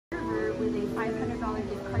with a $500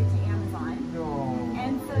 gift card to Amazon.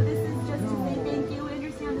 And so this is just to say thank you. We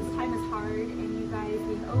understand this time is hard, and you guys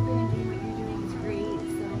being open and doing what you're doing is great.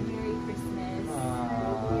 So Merry Christmas.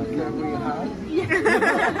 Can we hug?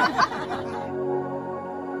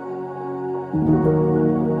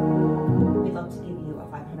 We'd love to give you a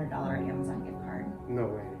 $500 Amazon gift card. No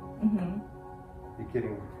way. Mm-hmm. You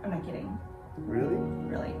kidding me? I'm not kidding. Really?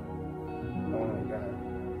 Really. Oh my God.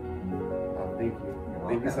 Oh, thank you.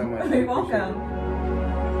 Thank you so much. You're welcome.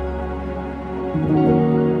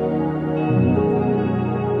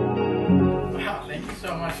 Wow, thank you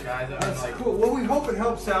so much, guys. That's cool. Well, we hope it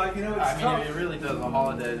helps out. You know, it's I tough. mean, it really does. The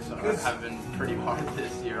holidays have been pretty hard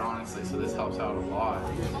this year, honestly, so this helps out a lot.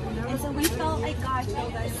 And so we felt like God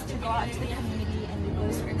told us to go out to the community and we go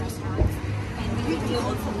to certain restaurants and we would be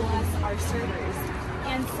able to bless our servers.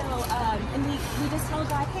 And so, and we just told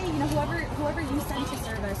God, hey, you know, whoever you send to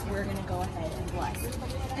serve us, we're going to go ahead and bless.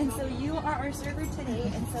 And so you are our server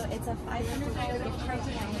today, and so it's a $500 gift card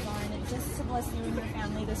to Amazon just to bless you and your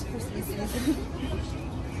family this Christmas season.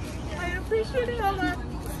 I appreciate it a lot.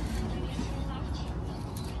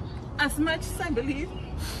 As much as I believe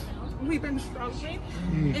we've been struggling,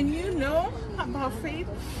 and you know about faith,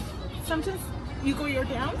 sometimes you go your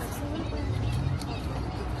downs.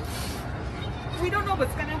 We don't know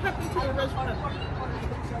what's gonna happen to the restaurant.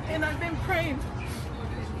 And I've been praying.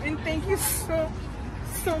 And thank you so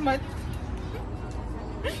much.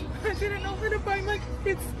 I didn't know how to buy my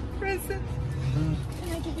kids presents. Can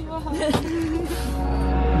I give you a hug?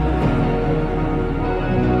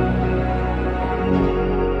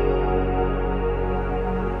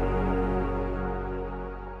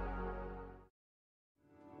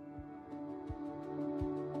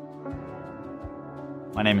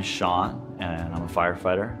 My name is Sean, and I'm a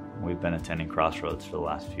firefighter. We've been attending Crossroads for the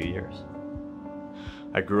last few years.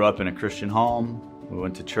 I grew up in a Christian home. We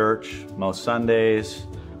went to church most Sundays.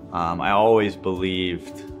 I always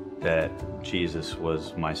believed that Jesus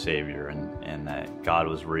was my Savior and that God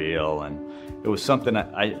was real, and it was something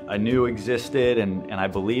I knew existed and I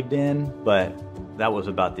believed in, but that was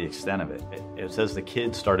about the extent of it. It was as the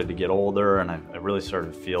kids started to get older and I really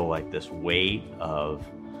started to feel like this weight of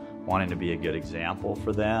wanting to be a good example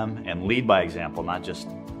for them and lead by example, not just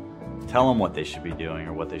tell them what they should be doing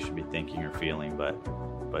or what they should be thinking or feeling, but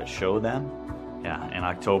show them. Yeah, in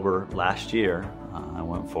October last year, I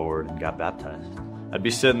went forward and got baptized. I'd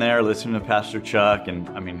be sitting there listening to Pastor Chuck, and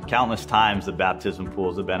I mean, countless times the baptism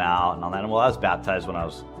pools have been out and all that. Well, I was baptized when I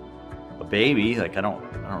was a baby. Like I don't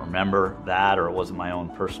remember that, or it wasn't my own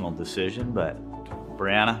personal decision. But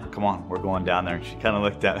Brianna, come on, we're going down there. And she kind of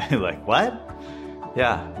looked at me like, "What?"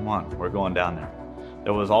 Yeah, come on, we're going down there.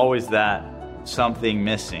 There was always that something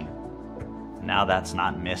missing. Now that's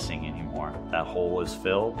not missing anymore. That hole is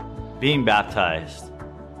filled. Being baptized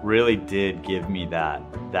really did give me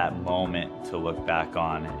that moment to look back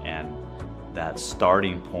on and that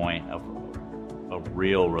starting point of a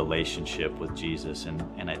real relationship with Jesus and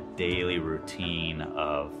a daily routine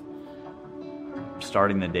of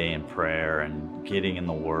starting the day in prayer and getting in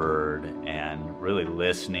the Word and really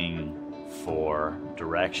listening for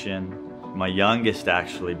direction. My youngest,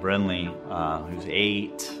 actually, Brinley, who's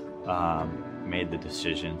 8, made the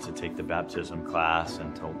decision to take the baptism class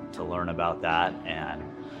and to learn about that. And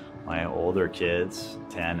my older kids,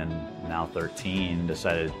 10 and now 13,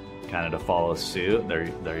 decided kind of to follow suit.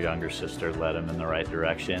 Their younger sister led them in the right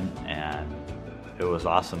direction, and it was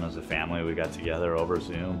awesome. As a family, we got together over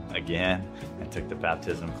Zoom again and took the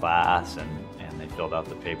baptism class, and they filled out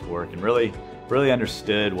the paperwork and really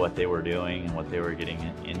understood what they were doing and what they were getting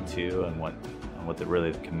into and what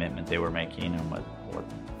the commitment they were making and what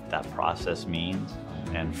that process means.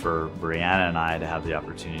 And for Brianna and I to have the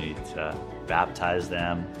opportunity to baptize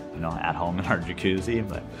them, at home in our jacuzzi,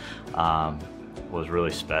 but was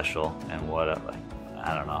really special. And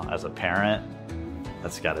I don't know, as a parent,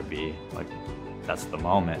 that's got to be that's the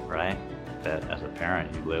moment, right? That as a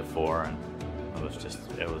parent you live for, and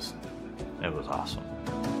it was awesome.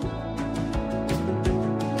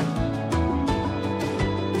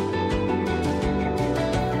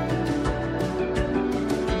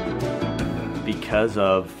 Because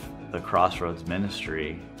of the Crossroads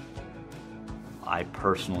ministry, I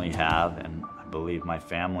personally have, and I believe my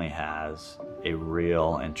family has, a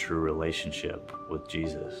real and true relationship with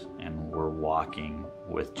Jesus, and we're walking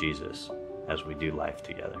with Jesus as we do life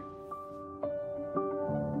together.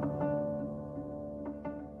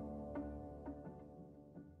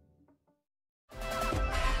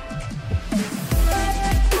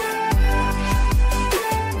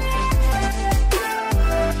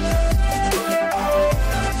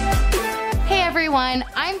 Hey everyone,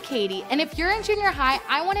 I'm I'm Katie, and if you're in junior high,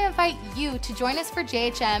 I want to invite you to join us for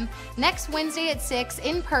JHM next Wednesday at 6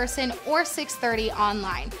 in person or 6:30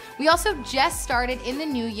 online. We also just started in the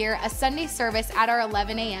new year a Sunday service at our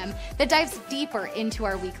 11 a.m. that dives deeper into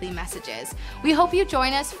our weekly messages. We hope you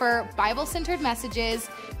join us for Bible-centered messages,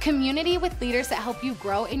 community with leaders that help you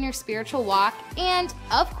grow in your spiritual walk, and,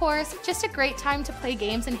 of course, just a great time to play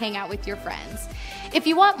games and hang out with your friends. If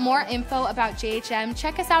you want more info about JHM,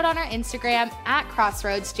 check us out on our Instagram at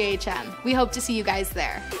Crossroads JHM. We hope to see you guys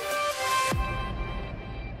there.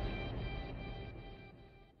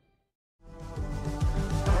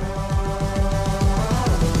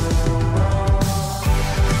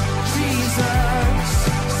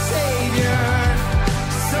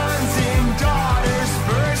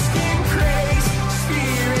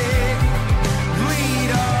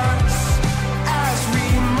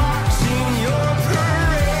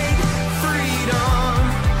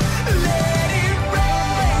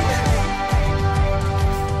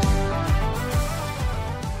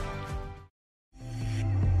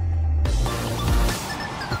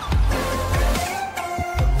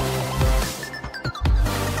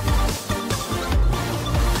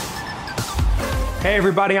 Hey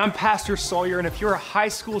everybody, I'm Pastor Sawyer, and if you're a high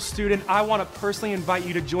school student, I want to personally invite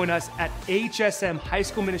you to join us at HSM High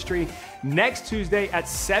School Ministry next Tuesday at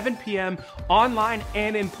 7 p.m. online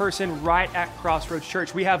and in person right at Crossroads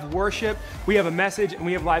Church. We have worship, we have a message, and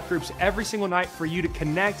we have life groups every single night for you to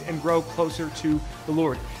connect and grow closer to the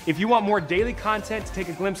Lord. If you want more daily content to take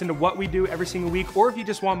a glimpse into what we do every single week, or if you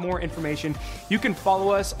just want more information, you can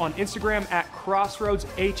follow us on Instagram at Crossroads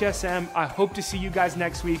HSM. I hope to see you guys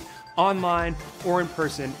next week, online or in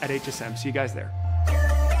person at HSM. See you guys there.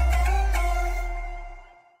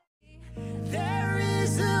 There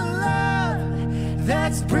is a love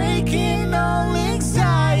that's breaking all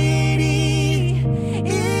anxiety.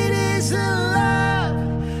 It is a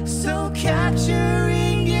love so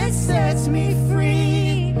capturing, it sets me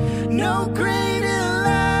free. No greater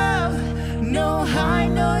love, no high,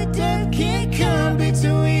 no depth can come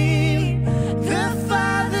between. The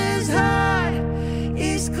Father's heart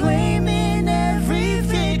is claiming every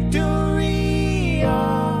victory.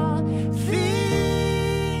 All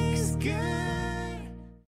things good.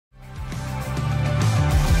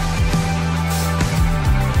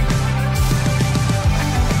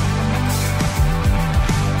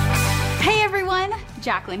 Hey everyone,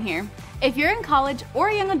 Jacqueline here. If you're in college or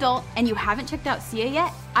a young adult and you haven't checked out SIA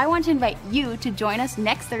yet, I want to invite you to join us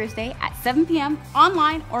next Thursday at 7 p.m.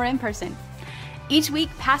 online or in person. Each week,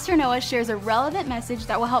 Pastor Noah shares a relevant message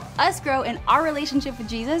that will help us grow in our relationship with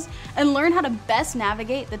Jesus and learn how to best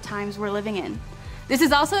navigate the times we're living in. This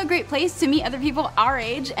is also a great place to meet other people our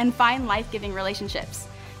age and find life-giving relationships.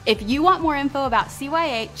 If you want more info about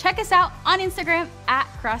CYA, check us out on Instagram at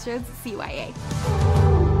Crossroads CYA.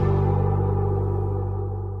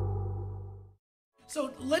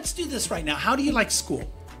 So let's do this right now. How do you like school?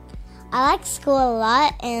 I like school a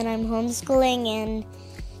lot, and I'm homeschooling,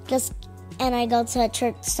 and I go to a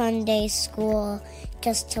church Sunday school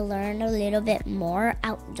just to learn a little bit more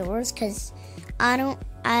outdoors, because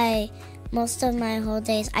most of my whole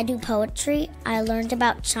days I do poetry. I learned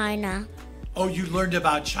about China. Oh, you learned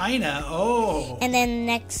about China. Oh. And then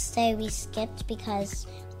next day we skipped because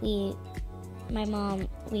we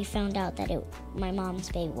found out that my mom's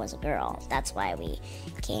baby was a girl. That's why we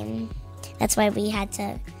had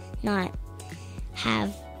to not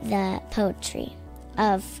have the poetry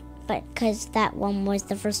because that one was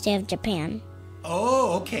the first day of Japan.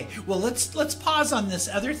 Oh, okay. Well, let's pause on this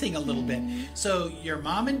other thing a little bit. So your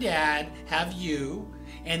mom and dad have you,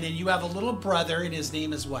 and then you have a little brother, and his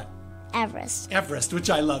name is what? Everest, which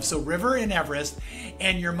I love. So River and Everest,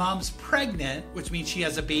 and your mom's pregnant, which means she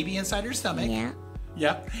has a baby inside her stomach. Yeah.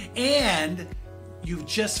 Yep. And you've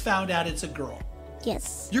just found out it's a girl.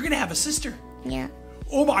 Yes. You're gonna have a sister. Yeah.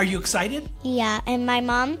 Oh, are you excited? Yeah, and my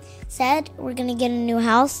mom said we're gonna get a new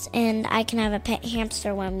house, and I can have a pet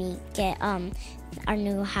hamster when we get our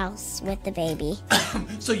new house with the baby.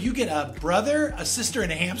 So you get a brother, a sister,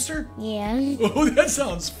 and a hamster? Yeah. Oh, that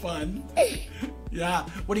sounds fun. Yeah.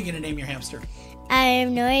 What are you going to name your hamster? I have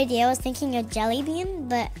no idea. I was thinking of Jelly Bean,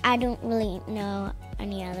 but I don't really know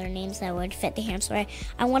any other names that would fit the hamster.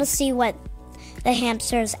 I want to see what the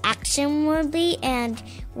hamster's action would be and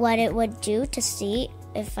what it would do to see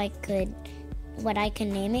if what I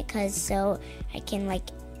can name it, so I can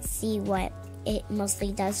see what it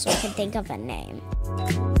mostly does so I can think of a name.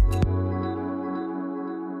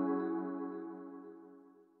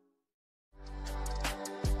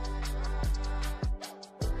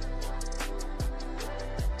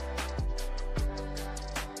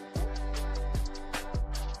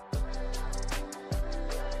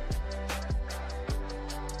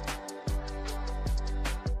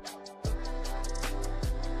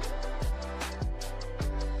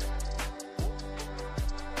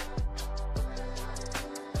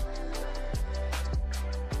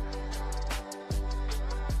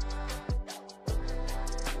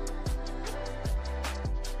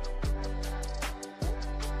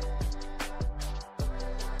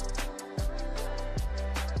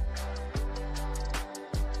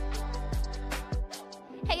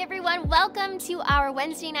 everyone. Welcome to our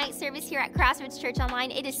Wednesday night service here at Crossroads Church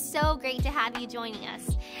Online. It is so great to have you joining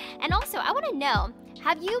us. And also, I want to know,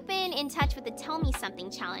 have you been in touch with the Tell Me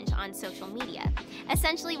Something challenge on social media?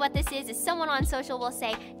 Essentially what this is someone on social will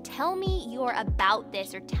say, tell me you're about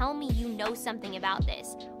this, or tell me you know something about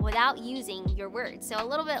this, without using your words. So a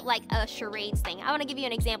little bit like a charades thing. I want to give you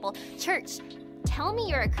an example. Church, tell me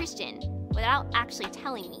you're a Christian, without actually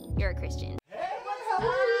telling me you're a Christian.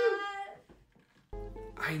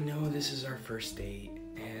 I know this is our first date,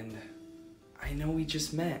 and I know we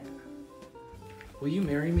just met. Will you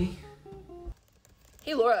marry me?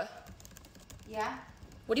 Hey, Laura. Yeah?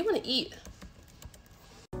 What do you want to eat?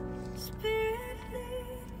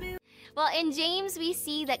 Well, in James, we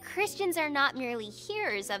see that Christians are not merely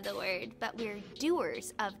hearers of the word, but we're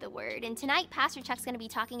doers of the word. And tonight, Pastor Chuck's going to be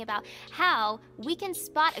talking about how we can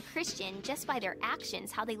spot a Christian just by their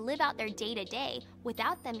actions, how they live out their day-to-day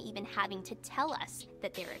without them even having to tell us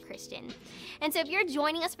that they're a Christian. And so if you're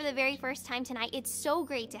joining us for the very first time tonight, it's so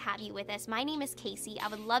great to have you with us. My name is Casey. I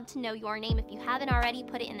would love to know your name. If you haven't already,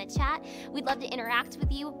 put it in the chat. We'd love to interact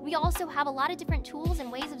with you. We also have a lot of different tools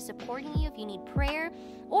and ways of supporting you if you need prayer,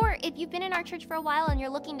 or if you've been in our church for a while and you're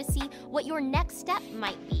looking to see what your next step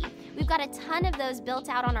might be. We've got a ton of those built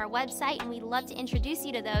out on our website, and we'd love to introduce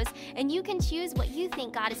you to those, and you can choose what you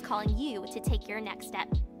think God is calling you to take your next step.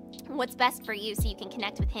 What's best for you so you can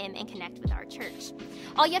connect with him and connect with our church.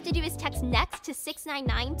 All you have to do is text NEXT to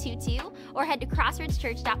 69922 or head to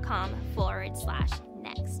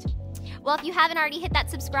crossroadschurch.com/next. Well, if you haven't already hit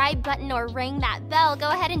that subscribe button or ring that bell, go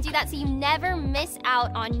ahead and do that so you never miss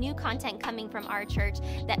out on new content coming from our church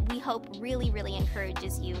that we hope really, really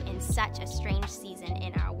encourages you in such a strange season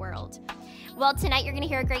in our world. Well, tonight you're going to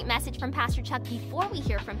hear a great message from Pastor Chuck. Before we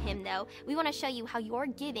hear from him, though, we want to show you how your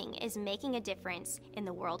giving is making a difference in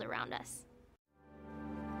the world around us.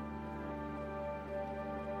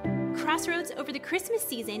 Crossroads, over the Christmas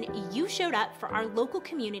season, you showed up for our local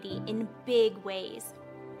community in big ways.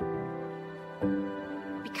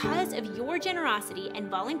 Because of your generosity and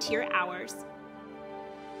volunteer hours,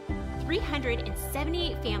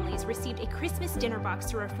 378 families received a Christmas dinner box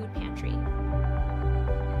through our food pantry.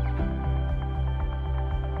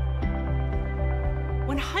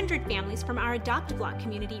 100 families from our Adopt-A-Block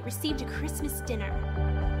community received a Christmas dinner.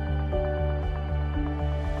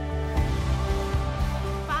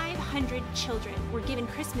 500 children were given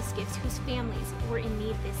Christmas gifts whose families were in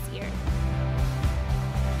need this year.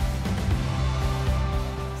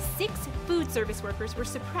 6 food service workers were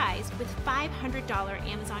surprised with $500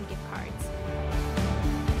 Amazon gift cards.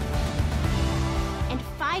 And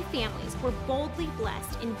 5 families were boldly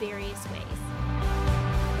blessed in various ways.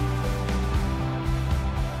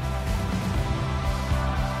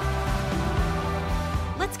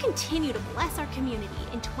 Let's continue to bless our community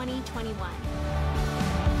in 2021.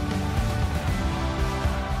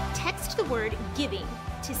 Text the word GIVING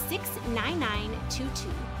to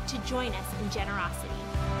 69922 to join us in generosity.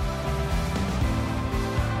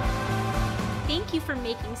 Thank you for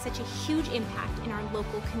making such a huge impact in our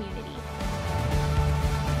local community.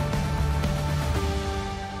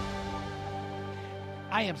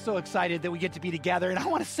 I am so excited that we get to be together. And I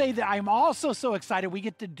want to say that I'm also so excited we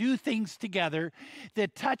get to do things together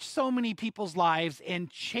that touch so many people's lives and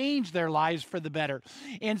change their lives for the better.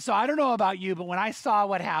 And so I don't know about you, but when I saw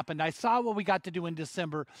what happened, I saw what we got to do in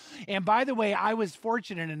December. And by the way, I was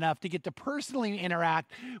fortunate enough to get to personally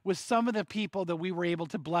interact with some of the people that we were able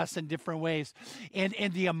to bless in different ways. And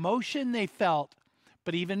the emotion they felt,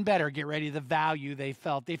 but even better, get ready, the value they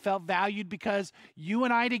felt. They felt valued because you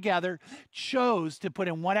and I together chose to put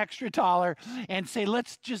in $1 extra and say,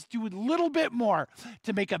 let's just do a little bit more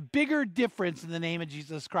to make a bigger difference in the name of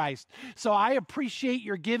Jesus Christ. So I appreciate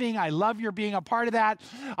your giving. I love your being a part of that.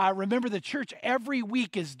 Remember, the church every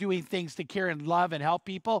week is doing things to care and love and help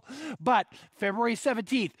people. But February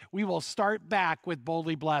 17th, we will start back with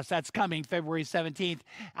Boldly Blessed. That's coming February 17th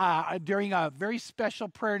during a very special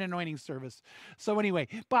prayer and anointing service. So anyway,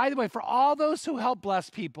 by the way, for all those who help bless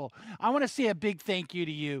people, I want to say a big thank you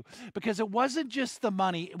to you, because it wasn't just the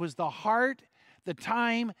money, it was the heart, the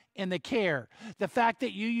time, and the care. The fact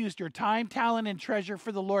that you used your time, talent, and treasure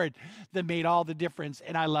for the Lord that made all the difference,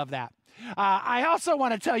 and I love that. I also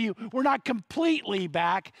want to tell you, we're not completely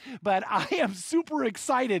back, but I am super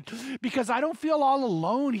excited because I don't feel all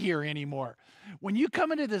alone here anymore. When you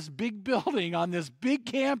come into this big building on this big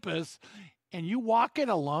campus and you walk in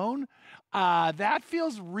alone, That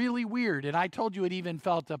feels really weird. And I told you it even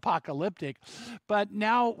felt apocalyptic. But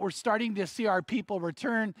now we're starting to see our people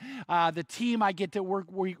return. The team I get to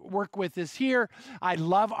work with is here. I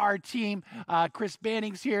love our team. Chris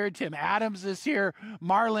Banning's here. Tim Adams is here.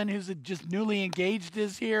 Marlon, who's just newly engaged,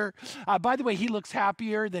 is here. By the way, he looks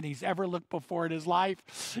happier than he's ever looked before in his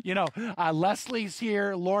life. You know, Leslie's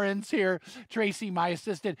here. Lauren's here. Tracy, my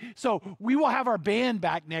assistant. So we will have our band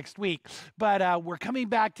back next week. But we're coming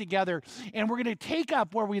back together. And we're going to take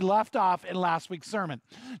up where we left off in last week's sermon.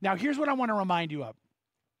 Now, here's what I want to remind you of.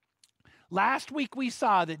 Last week we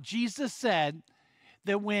saw that Jesus said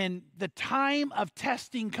that when the time of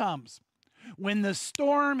testing comes, when the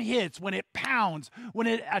storm hits, when it pounds, when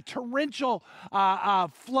a torrential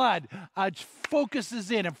flood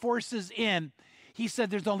focuses in and forces in, he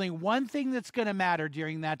said there's only one thing that's going to matter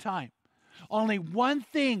during that time. Only one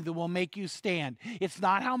thing that will make you stand. It's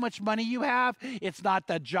not how much money you have. It's not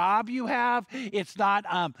the job you have. It's not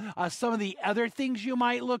some of the other things you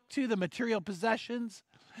might look to, the material possessions.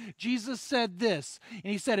 Jesus said this,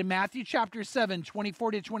 and he said in Matthew chapter 7,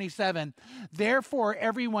 24 to 27, therefore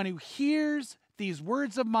everyone who hears these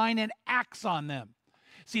words of mine and acts on them.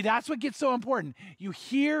 See, that's what gets so important. You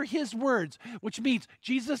hear his words, which means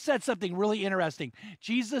Jesus said something really interesting.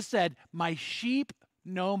 Jesus said, my sheep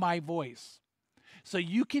know my voice. So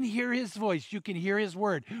you can hear his voice. You can hear his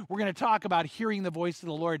word. We're going to talk about hearing the voice of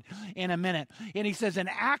the Lord in a minute. And he says, and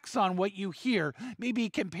acts on what you hear may be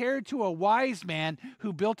compared to a wise man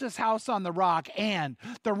who built his house on the rock, and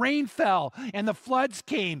the rain fell, and the floods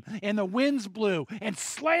came, and the winds blew and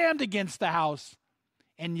slammed against the house.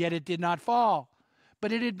 And yet it did not fall,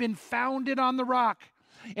 but it had been founded on the rock.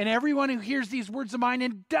 And everyone who hears these words of mine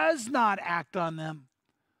and does not act on them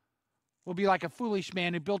will be like a foolish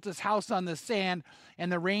man who built his house on the sand,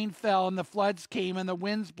 and the rain fell, and the floods came, and the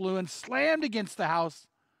winds blew and slammed against the house,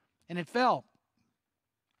 and it fell.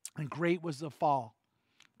 And great was the fall.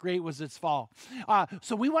 Great was its fall.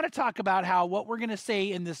 So we want to talk about how what we're going to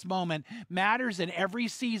say in this moment matters in every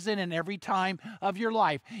season and every time of your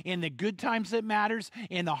life. In the good times it matters.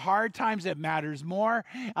 In the hard times it matters more.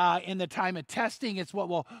 In the time of testing, it's what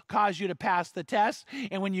will cause you to pass the test.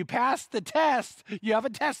 And when you pass the test, you have a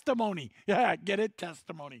testimony. Yeah, get it?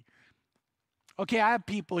 Testimony. Okay, I have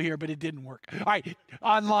people here, but it didn't work. All right,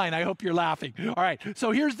 online, I hope you're laughing. All right, so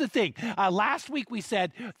here's the thing. Last week we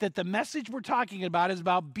said that the message we're talking about is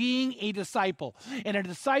about being a disciple. And a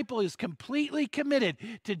disciple is completely committed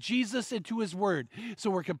to Jesus and to his word. So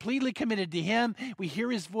we're completely committed to him. We hear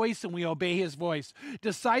his voice and we obey his voice.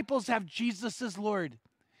 Disciples have Jesus as Lord.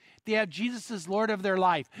 They have Jesus as Lord of their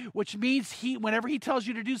life, which means whenever he tells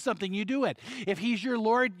you to do something, you do it. If he's your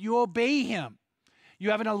Lord, you obey him. You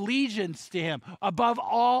have an allegiance to him above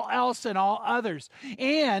all else and all others.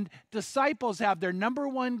 And disciples have their number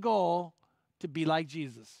one goal to be like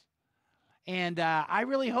Jesus. And I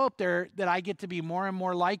really hope that I get to be more and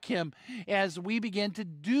more like him as we begin to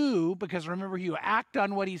do, because remember, you act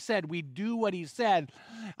on what he said, we do what he said,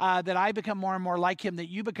 that I become more and more like him, that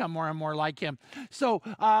you become more and more like him. So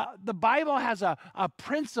the Bible has a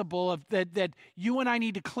principle that you and I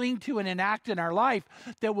need to cling to and enact in our life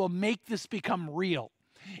that will make this become real.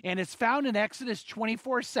 And it's found in Exodus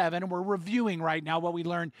 24:7. We're reviewing right now what we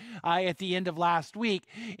learned at the end of last week.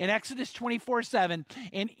 In Exodus 24:7,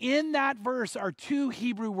 and in that verse are two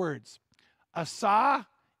Hebrew words, asah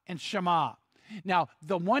and shema. Now,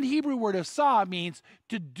 the one Hebrew word asah means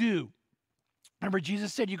to do. Remember,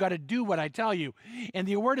 Jesus said you got to do what I tell you. And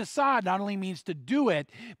the word asah not only means to do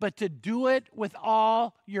it, but to do it with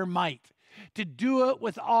all your might. To do it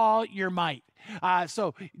with all your might.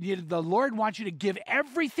 So the Lord wants you to give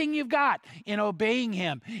everything you've got in obeying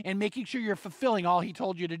him and making sure you're fulfilling all he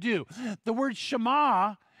told you to do. The word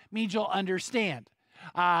shema means you'll understand.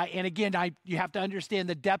 And again, you have to understand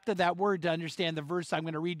the depth of that word to understand the verse I'm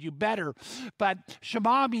going to read you better. But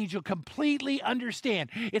Shema means you'll completely understand.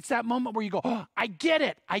 It's that moment where you go, oh, I get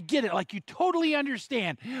it. I get it. Like you totally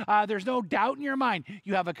understand. There's no doubt in your mind.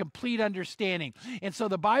 You have a complete understanding. And so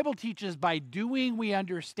the Bible teaches by doing, we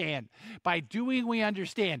understand. By doing, we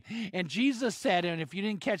understand. And Jesus said, and if you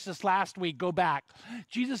didn't catch this last week, go back.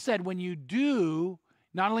 Jesus said, when you do,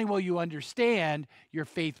 not only will you understand, your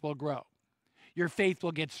faith will grow. Your faith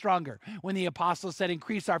will get stronger. When the apostles said,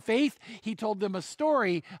 increase our faith, he told them a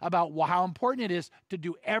story about how important it is to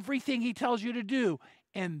do everything he tells you to do,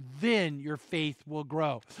 and then your faith will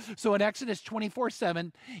grow. So in Exodus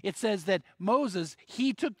 24:7, it says that Moses,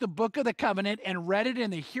 he took the book of the covenant and read it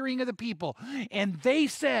in the hearing of the people. And they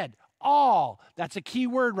said, all, that's a key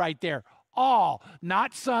word right there, all,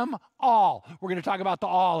 not some, all. We're going to talk about the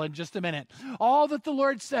all in just a minute. All that the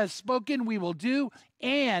Lord says spoken, we will do,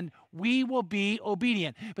 and we will be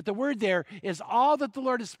obedient. But the word there is all that the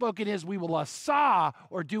Lord has spoken is we will asa,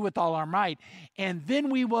 or do with all our might, and then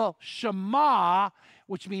we will shema,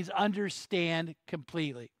 which means understand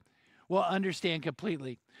completely. We'll understand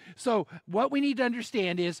completely. So what we need to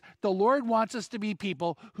understand is the Lord wants us to be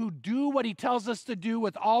people who do what he tells us to do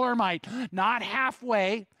with all our might, not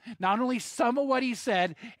halfway, not only some of what he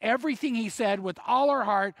said, everything he said with all our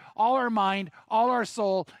heart, all our mind, all our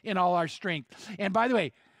soul, and all our strength. And by the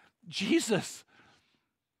way, Jesus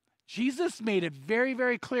made it very,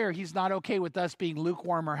 very clear he's not okay with us being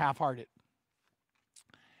lukewarm or half-hearted.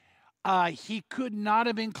 He could not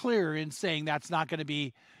have been clearer in saying that's not going to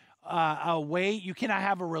be a way. You cannot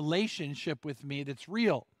have a relationship with me that's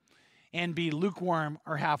real and be lukewarm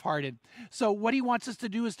or half-hearted. So what he wants us to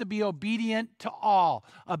do is to be obedient to all,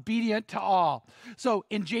 obedient to all. So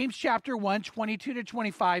in James chapter 1, 22 to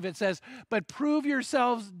 25, it says, but prove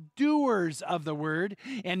yourselves doers of the word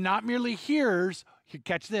and not merely hearers,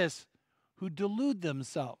 catch this, who delude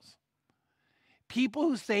themselves. People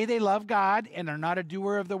who say they love God and are not a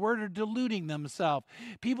doer of the word are deluding themselves.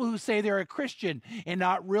 People who say they're a Christian and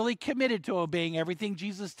not really committed to obeying everything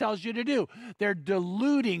Jesus tells you to do, they're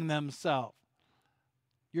deluding themselves.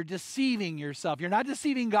 You're deceiving yourself. You're not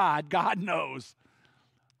deceiving God. God knows.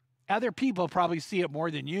 Other people probably see it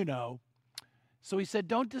more than you know. So he said,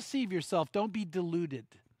 don't deceive yourself. Don't be deluded.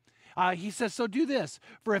 He says, so do this.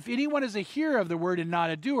 For if anyone is a hearer of the word and not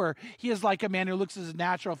a doer, he is like a man who looks at his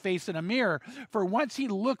natural face in a mirror. For once he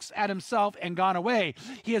looks at himself and gone away,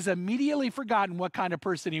 he has immediately forgotten what kind of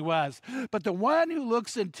person he was. But the one who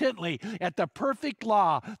looks intently at the perfect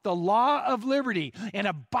law, the law of liberty, and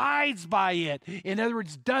abides by it, in other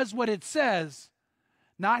words, does what it says,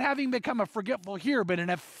 not having become a forgetful hearer, but an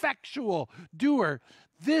effectual doer,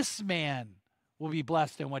 this man will be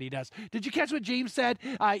blessed in what he does. Did you catch what James said?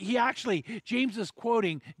 James is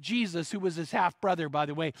quoting Jesus, who was his half-brother, by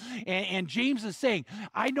the way. And James is saying,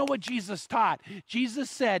 I know what Jesus taught. Jesus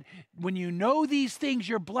said, when you know these things,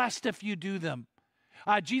 you're blessed if you do them.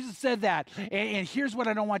 Jesus said that. And here's what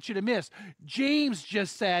I don't want you to miss. James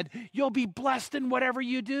just said, you'll be blessed in whatever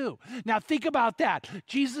you do. Now think about that.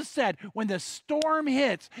 Jesus said, when the storm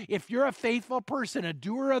hits, if you're a faithful person, a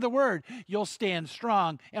doer of the word, you'll stand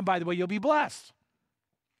strong. And by the way, you'll be blessed.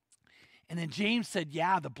 And then James said,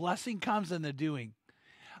 yeah, the blessing comes in the doing.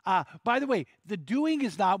 By the way, the doing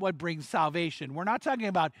is not what brings salvation. We're not talking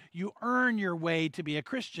about you earn your way to be a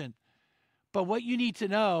Christian. But what you need to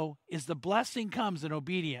know is the blessing comes in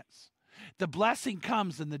obedience. The blessing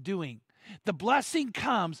comes in the doing. The blessing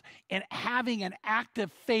comes in having an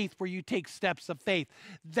active faith where you take steps of faith.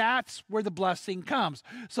 That's where the blessing comes.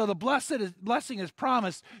 So the blessing is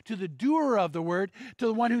promised to the doer of the word, to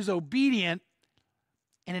the one who's obedient,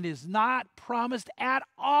 and it is not promised at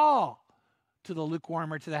all to the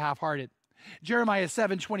lukewarm or to the half-hearted. Jeremiah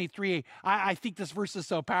 7:23, I think this verse is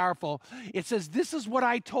so powerful. It says, this is what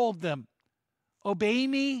I told them. Obey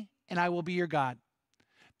me, and I will be your God.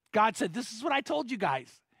 God said, this is what I told you guys.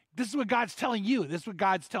 This is what God's telling you. This is what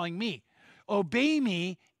God's telling me. Obey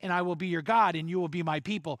me, and I will be your God, and you will be my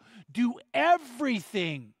people. Do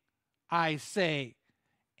everything I say,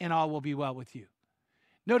 and all will be well with you.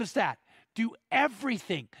 Notice that. Do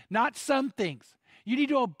everything, not some things. You need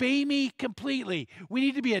to obey me completely. We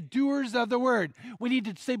need to be doers of the word. We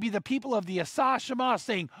need to be the people of the Asa Shema,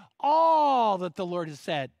 saying all that the Lord has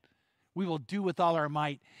said. We will do with all our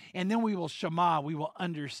might. And then we will shema, we will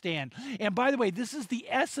understand. And by the way, this is the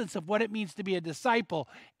essence of what it means to be a disciple.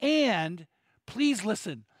 And please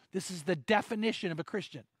listen, this is the definition of a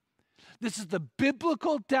Christian. This is the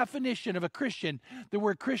biblical definition of a Christian. The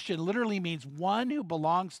word Christian literally means one who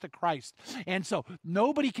belongs to Christ. And so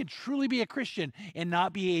nobody can truly be a Christian and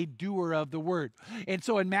not be a doer of the word. And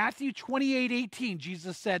so in Matthew 28:18,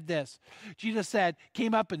 Jesus said this. Jesus said,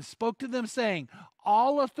 came up and spoke to them saying,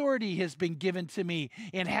 all authority has been given to me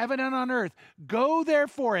in heaven and on earth. Go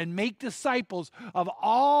therefore and make disciples of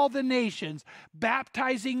all the nations,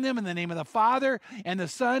 baptizing them in the name of the Father and the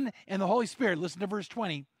Son and the Holy Spirit. Listen to verse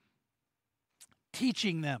 20.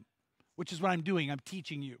 Teaching them, which is what I'm doing. I'm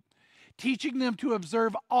teaching you. Teaching them to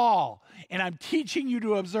observe all. And I'm teaching you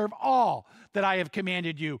to observe all that I have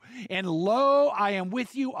commanded you. And lo, I am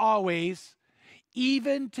with you always,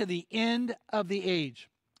 even to the end of the age.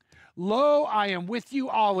 Lo, I am with you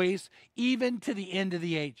always, even to the end of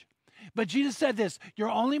the age. But Jesus said this, you're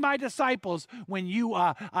only my disciples when you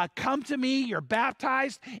come to me, you're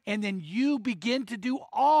baptized, and then you begin to do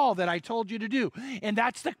all that I told you to do. And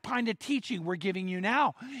that's the kind of teaching we're giving you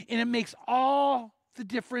now. And it makes all the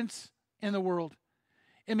difference in the world.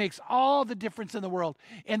 It makes all the difference in the world.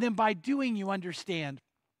 And then by doing, you understand.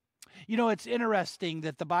 You know, it's interesting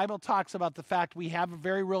that the Bible talks about the fact we have a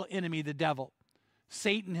very real enemy, the devil,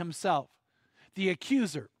 Satan himself, the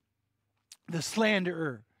accuser, the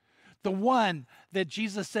slanderer, the one that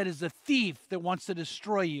Jesus said is a thief that wants to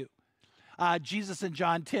destroy you. Jesus in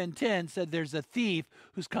John 10:10 said there's a thief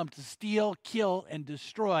who's come to steal, kill, and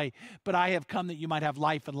destroy, but I have come that you might have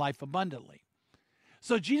life and life abundantly.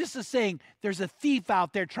 So Jesus is saying there's a thief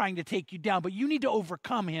out there trying to take you down, but you need to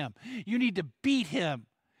overcome him. You need to beat him.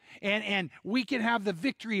 And we can have the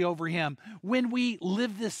victory over him when we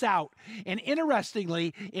live this out. And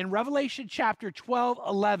interestingly, in Revelation chapter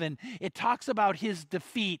 12:11, it talks about his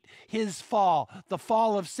defeat, his fall, the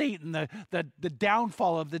fall of Satan, the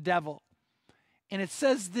downfall of the devil. And it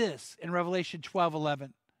says this in Revelation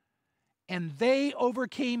 12:11, and they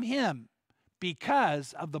overcame him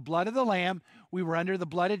because of the blood of the Lamb. We were under the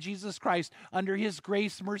blood of Jesus Christ, under his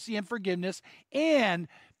grace, mercy, and forgiveness, and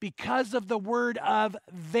because of the word of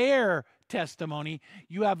their testimony.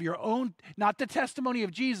 You have your own, not the testimony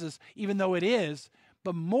of Jesus, even though it is,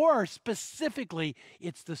 but more specifically,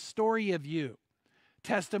 it's the story of you.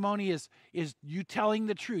 Testimony is you telling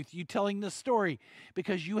the truth, you telling the story,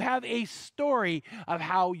 because you have a story of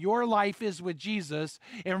how your life is with Jesus.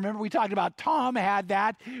 And remember, we talked about Tom had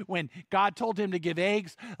that when God told him to give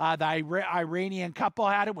eggs. The Iranian couple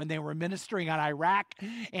had it when they were ministering on Iraq,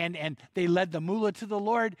 and they led the mullah to the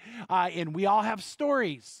Lord. And we all have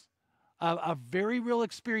stories of very real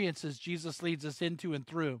experiences Jesus leads us into and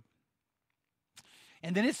through.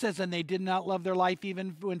 And then it says, and they did not love their life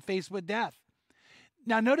even when faced with death.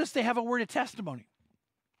 Now, notice they have a word of testimony.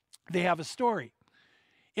 They have a story.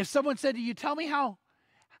 If someone said to you, tell me how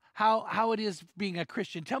it is being a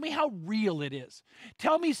Christian. Tell me how real it is.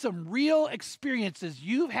 Tell me some real experiences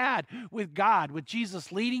you've had with God, with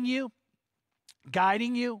Jesus leading you,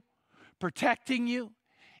 guiding you, protecting you,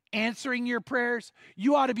 answering your prayers.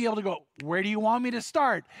 You ought to be able to go, where do you want me to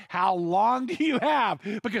start? How long do you have?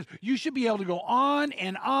 Because you should be able to go on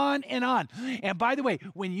and on and on. And by the way,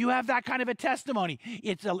 when you have that kind of a testimony,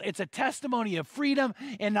 it's a testimony of freedom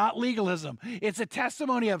and not legalism. It's a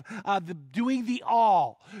testimony of doing the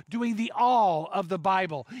all of the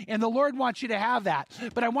Bible. And the Lord wants you to have that.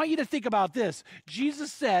 But I want you to think about this.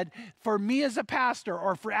 Jesus said, for me as a pastor,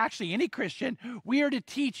 or for actually any Christian, we are to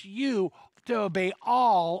teach you to obey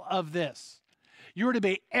all of this. You are to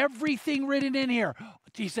obey everything written in here.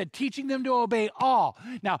 He said, teaching them to obey all.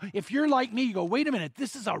 Now, if you're like me, you go, wait a minute,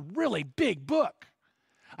 this is a really big book.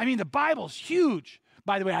 I mean, the Bible's huge.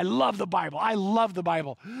 By the way, I love the Bible. I love the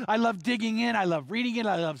Bible. I love digging in. I love reading it.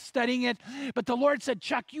 I love studying it. But the Lord said,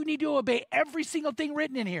 Chuck, you need to obey every single thing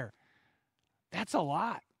written in here. That's a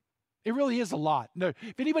lot. It really is a lot. No,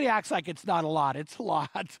 if anybody acts like it's not a lot, it's a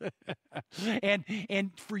lot.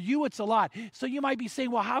 and for you, it's a lot. So you might be saying,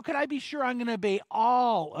 well, how can I be sure I'm going to obey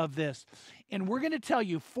all of this? And we're going to tell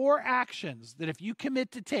you 4 actions that if you commit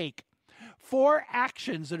to take, 4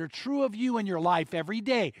 actions that are true of you in your life every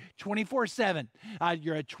day, 24/7.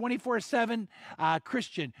 You're a 24/7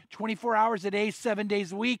 Christian, 24 hours a day, 7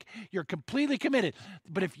 days a week. You're completely committed.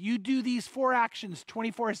 But if you do these 4 actions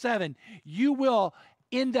 24/7, you will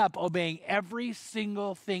end up obeying every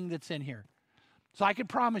single thing that's in here. So I can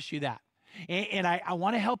promise you that. And I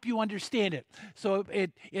want to help you understand it. So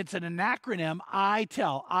it's an acronym,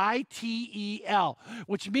 ITEL, I-T-E-L,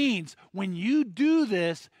 which means when you do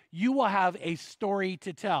this, you will have a story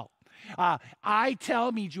to tell.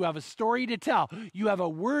 ITEL means you have a story to tell. You have a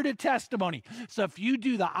word of testimony. So if you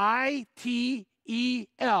do the ITEL,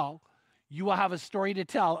 you will have a story to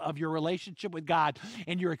tell of your relationship with God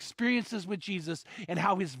and your experiences with Jesus and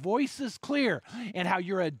how his voice is clear and how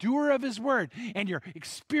you're a doer of his word and you're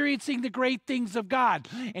experiencing the great things of God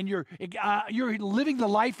and you're living the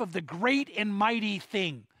life of the great and mighty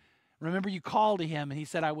thing. Remember, you called to him and he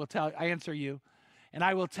said, I answer you. And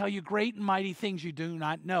I will tell you great and mighty things you do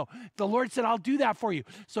not know. The Lord said, I'll do that for you.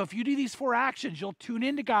 So if you do these 4 actions, you'll tune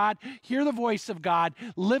into God, hear the voice of God,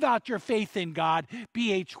 live out your faith in God,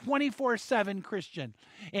 be a 24/7 Christian.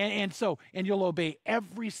 And you'll obey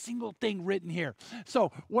every single thing written here.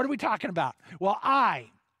 So what are we talking about? Well,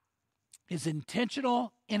 I is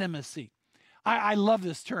intentional intimacy. I love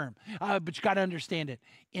this term, but you got to understand it.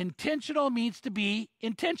 Intentional means to be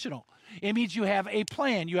intentional. It means you have a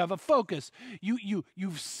plan, you have a focus.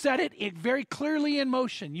 You've set it very clearly in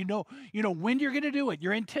motion. You know when you're going to do it.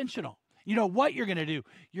 You're intentional. You know what you're going to do.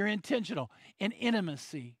 You're intentional. And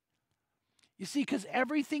intimacy. You see, because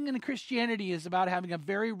everything in Christianity is about having a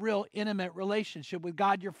very real, intimate relationship with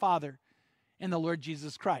God your Father and the Lord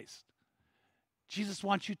Jesus Christ. Jesus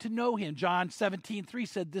wants you to know him. John 17:3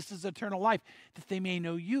 said, this is eternal life, that they may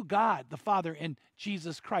know you, God, the Father, and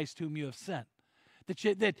Jesus Christ, whom you have sent.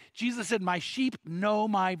 That Jesus said, my sheep know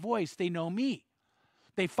my voice. They know me.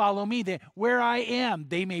 They follow me. Where I am,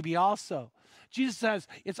 they may be also. Jesus says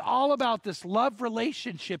it's all about this love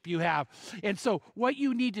relationship you have. And so what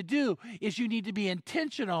you need to do is you need to be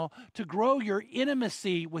intentional to grow your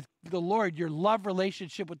intimacy with the Lord, your love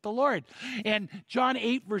relationship with the Lord. And John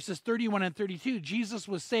 8, verses 31 and 32, Jesus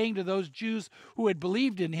was saying to those Jews who had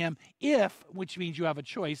believed in him, if, which means you have a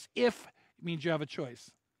choice, if means you have a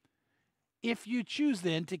choice. If you choose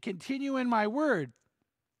then to continue in my word,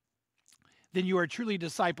 then you are truly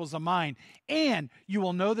disciples of mine, and you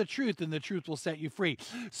will know the truth, and the truth will set you free.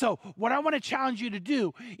 So what I want to challenge you to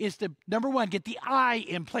do is to, number one, get the I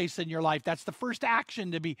in place in your life. That's the first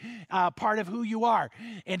action to be part of who you are.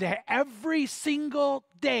 And every single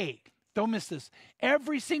day, don't miss this,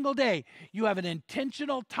 every single day, you have an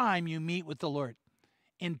intentional time you meet with the Lord.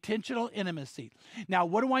 Intentional intimacy. Now,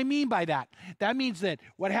 what do I mean by that? That means that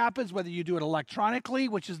what happens, whether you do it electronically,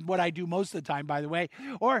 which is what I do most of the time, by the way,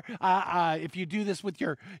 or if you do this with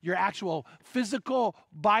your actual physical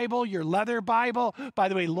Bible, your leather Bible. By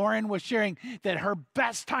the way, Lauren was sharing that her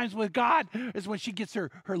best times with God is when she gets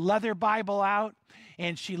her leather Bible out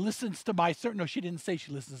and she listens to my sermon. No, she didn't say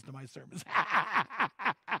she listens to my sermons.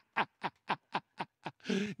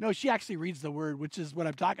 No, she actually reads the word, which is what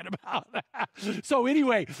I'm talking about. So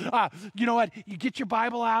anyway, you know what? You get your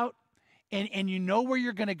Bible out and you know where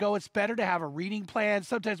you're going to go. It's better to have a reading plan.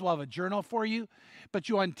 Sometimes we'll have a journal for you, but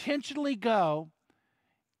you intentionally go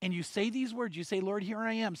and you say these words. You say, Lord, here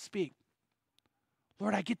I am, speak.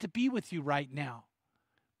 Lord, I get to be with you right now.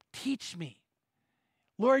 Teach me.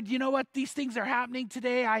 Lord, you know what? These things are happening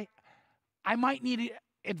today. I might need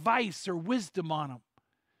advice or wisdom on them.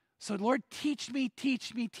 So, Lord, teach me,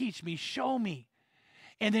 show me.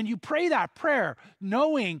 And then you pray that prayer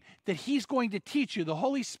knowing that he's going to teach you. The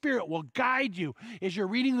Holy Spirit will guide you as you're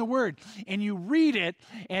reading the word. And you read it,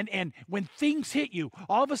 and when things hit you,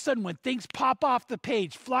 all of a sudden when things pop off the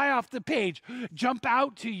page, fly off the page, jump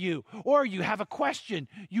out to you, or you have a question,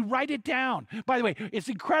 you write it down. By the way, it's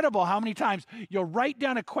incredible how many times you'll write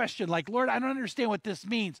down a question like, Lord, I don't understand what this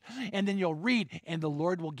means. And then you'll read, and the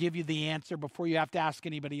Lord will give you the answer before you have to ask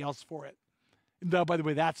anybody else for it. No, by the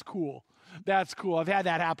way, that's cool. That's cool. I've had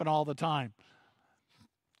that happen all the time.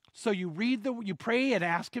 So you pray and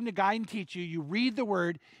ask him to guide and teach you. You read the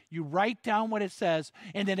word, you write down what it says,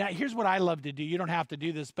 and then here's what I love to do. You don't have to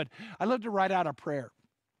do this, but I love to write out a prayer.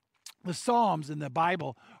 The Psalms in the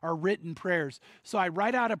Bible are written prayers. So I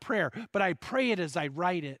write out a prayer, but I pray it as I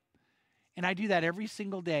write it. And I do that every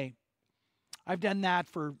single day. I've done that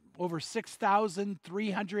for over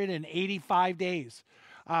 6,385 days.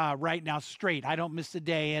 Right now straight. I don't miss a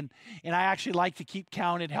day. And I actually like to keep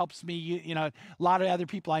count. It helps me, you know, a lot of other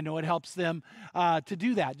people I know, it helps them to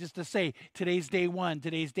do that, just to say, today's day 1,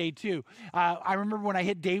 today's day 2. I remember when I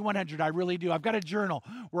hit day 100, I really do. I've got a journal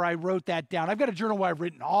where I wrote that down. I've got a journal where I've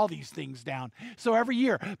written all these things down. So every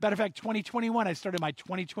year, matter of fact, 2021, I started my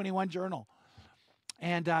 2021 journal.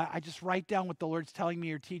 And I just write down what the Lord's telling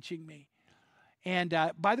me or teaching me. And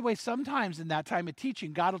by the way, sometimes in that time of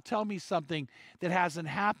teaching, God will tell me something that hasn't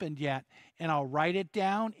happened yet, and I'll write it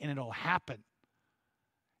down, and it'll happen.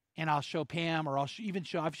 And I'll show Pam, or I've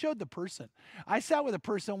showed the person. I sat with a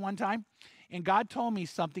person one time, and God told me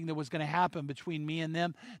something that was going to happen between me and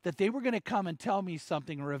them, that they were going to come and tell me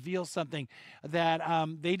something or reveal something that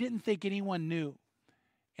they didn't think anyone knew.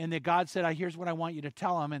 And that God said, here's what I want you to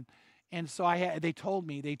tell them. And so they told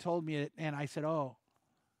me it, and I said, oh.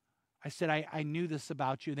 I said, I knew this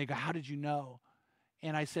about you. And they go, how did you know?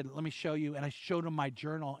 And I said, let me show you. And I showed them my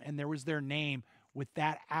journal, and there was their name with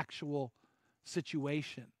that actual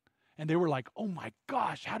situation. And they were like, oh my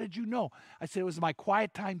gosh, how did you know? I said, it was my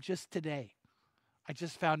quiet time just today. I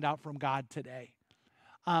just found out from God today.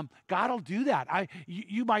 God will do that.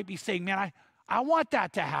 You might be saying, man, I want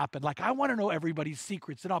that to happen. Like, I want to know everybody's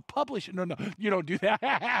secrets, and I'll publish it. No, you don't do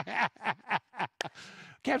that.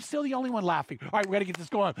 Okay, I'm still the only one laughing. All right, we got to get this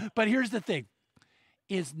going. But here's the thing,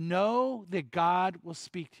 is know that God will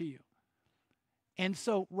speak to you. And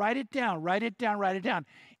so write it down.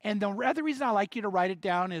 And the other reason I like you to write it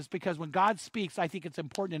down is because when God speaks, I think it's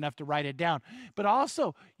important enough to write it down. But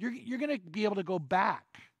also, you're going to be able to go back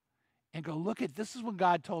and go, look at, this is when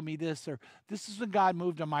God told me this, or this is when God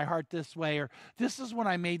moved on my heart this way, or this is when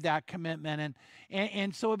I made that commitment.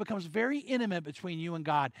 And so it becomes very intimate between you and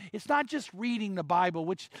God. It's not just reading the Bible,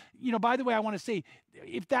 which, you know, by the way, I want to say,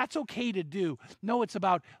 if that's okay to do, no, it's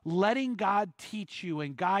about letting God teach you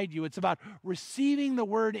and guide you. It's about receiving the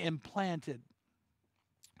word implanted.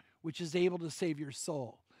 which is able to save your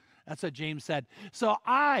soul. That's what James said. So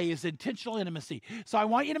I is intentional intimacy. So I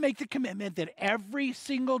want you to make the commitment that every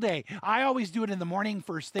single day, I always do it in the morning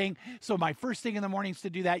first thing. So my first thing in the morning is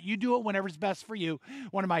to do that. You do it whenever's best for you.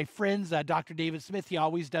 One of my friends, Dr. David Smith, he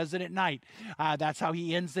always does it at night. That's how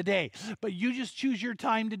he ends the day. But you just choose your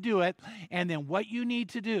time to do it. And then what you need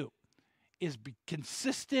to do is be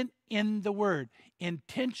consistent in the Word.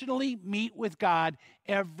 Intentionally meet with God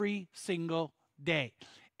every single day.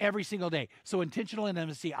 Every single day. So intentional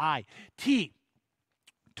intimacy, I. T,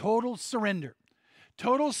 total surrender.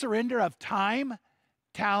 Total surrender of time,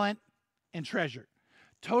 talent, and treasure.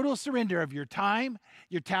 Total surrender of your time,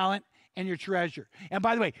 your talent, and your treasure. And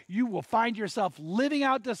by the way, you will find yourself living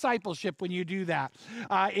out discipleship when you do that.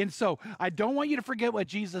 And so I don't want you to forget what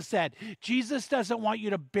Jesus said. Jesus doesn't want you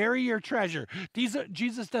to bury your treasure.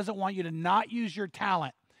 Jesus doesn't want you to not use your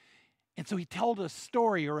talent. And so he told a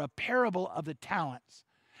story or a parable of the talents.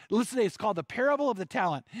 Listen to it, it's called the parable of the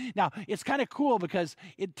talent. Now, it's kind of cool because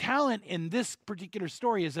talent in this particular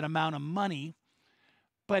story is an amount of money,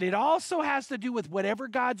 but it also has to do with whatever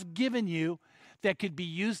God's given you that could be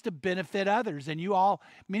used to benefit others. And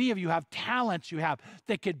many of you have talents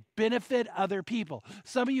that could benefit other people.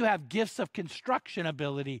 Some of you have gifts of construction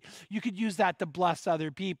ability. You could use that to bless other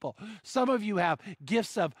people. Some of you have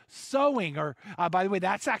gifts of sewing, or by the way,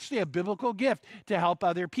 that's actually a biblical gift to help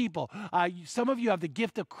other people. Some of you have the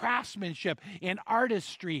gift of craftsmanship and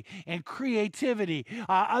artistry and creativity.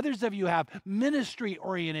 Others of you have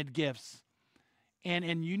ministry-oriented gifts.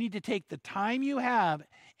 And you need to take the time you have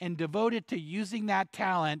and devote it to using that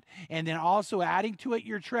talent, and then also adding to it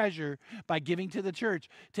your treasure by giving to the church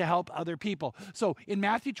to help other people. So in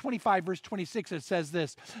Matthew 25, verse 26, it says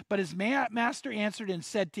this, but his master answered and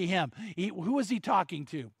said to him, who was he talking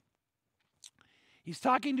to? He's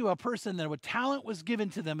talking to a person that a talent was given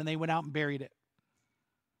to them and they went out and buried it.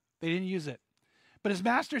 They didn't use it. But his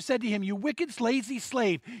master said to him, you wicked, lazy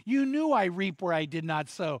slave, you knew I reap where I did not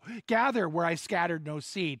sow, gather where I scattered no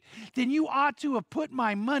seed. Then you ought to have put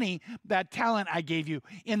my money, that talent I gave you,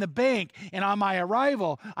 in the bank, and on my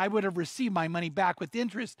arrival, I would have received my money back with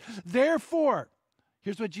interest. Therefore,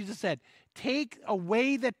 here's what Jesus said, take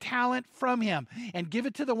away the talent from him and give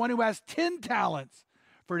it to the one who has 10 talents.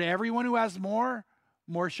 For to everyone who has more,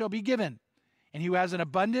 more shall be given. And he who has an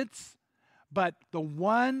abundance, but the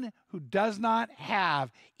one who does not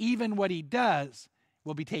have even what he does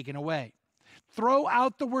will be taken away. Throw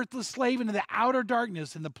out the worthless slave into the outer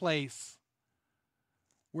darkness, in the place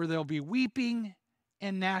where there'll be weeping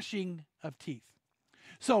and gnashing of teeth.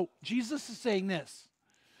 So Jesus is saying this.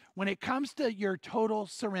 When it comes to your total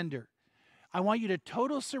surrender, I want you to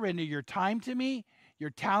total surrender your time to me, your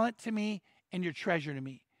talent to me, and your treasure to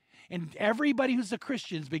me. And everybody who's a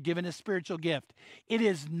Christian has been given a spiritual gift. It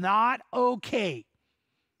is not okay.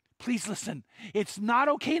 Please listen. It's not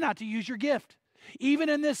okay not to use your gift, even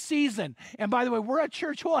in this season. And by the way, we're a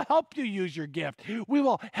church who will help you use your gift. We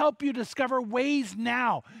will help you discover ways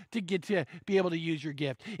now to get to be able to use your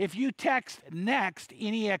gift. If you text NEXT,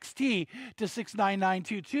 N-E-X-T, to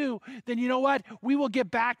 69922, then you know what? We will get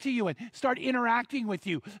back to you and start interacting with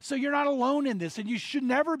you. So you're not alone in this, and you should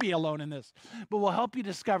never be alone in this. But we'll help you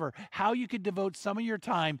discover how you could devote some of your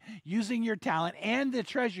time using your talent and the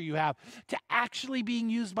treasure you have to actually being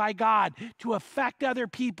used by God to affect other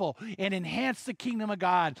people and enhance the kingdom of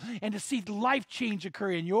God, and to see life change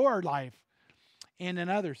occur in your life and in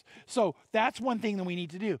others. So that's one thing that we need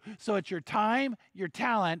to do. So it's your time, your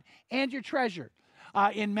talent, and your treasure.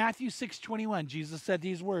 In Matthew 6:21, Jesus said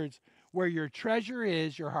these words, where your treasure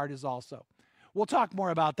is, your heart is also. We'll talk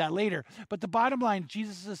more about that later. But the bottom line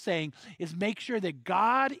Jesus is saying is make sure that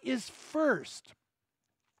God is first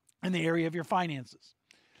in the area of your finances.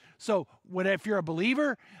 So if you're a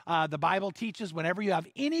believer, the Bible teaches whenever you have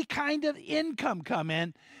any kind of income come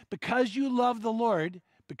in, because you love the Lord,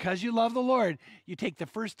 you take the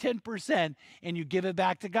first 10% and you give it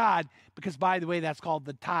back to God, because by the way, that's called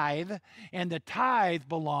the tithe, and the tithe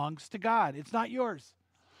belongs to God. It's not yours.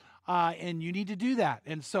 And you need to do that.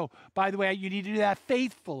 And so, by the way, you need to do that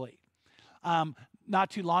faithfully.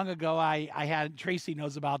 Not too long ago, I had, Tracy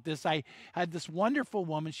knows about this, I had this wonderful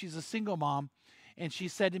woman, she's a single mom, and she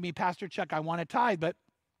said to me, Pastor Chuck, I want to tithe, but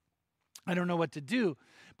I don't know what to do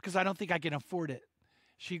because I don't think I can afford it.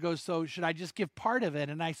 She goes, so should I just give part of it?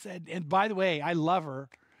 And I said, and by the way, I love her.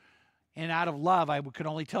 And out of love, I could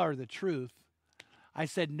only tell her the truth. I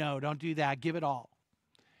said, no, don't do that. Give it all.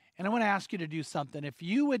 And I want to ask you to do something. If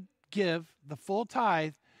you would give the full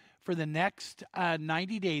tithe for the next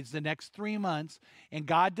 90 days, the next 3 months, and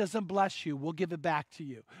God doesn't bless you, we'll give it back to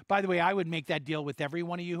you. By the way, I would make that deal with every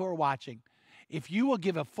one of you who are watching. if you will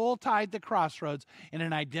give a full tithe to Crossroads in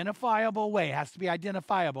an identifiable way, it has to be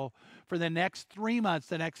identifiable, for the next 3 months,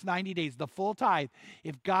 the next 90 days, the full tithe,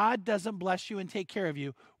 if God doesn't bless you and take care of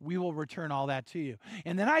you, we will return all that to you.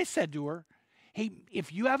 And then I said to her, hey,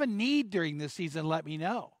 if you have a need during this season, let me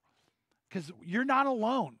know, because you're not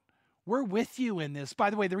alone. We're with you in this. By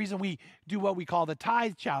the way, the reason we do what we call the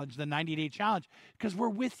tithe challenge, the 90-day challenge, because we're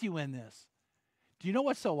with you in this. Do you know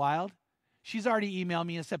what's so wild? She's already emailed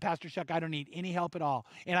me and said, Pastor Chuck, I don't need any help at all,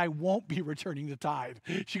 and I won't be returning the tithe.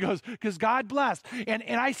 She goes, because God blessed. And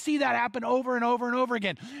I see that happen over and over and over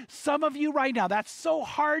again. Some of you right now, that's so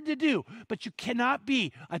hard to do, but you cannot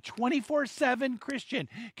be a 24/7 Christian,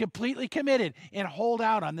 completely committed, and hold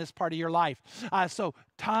out on this part of your life. So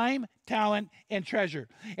time, talent, and treasure.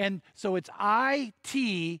 And so it's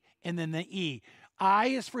I-T and then the E. I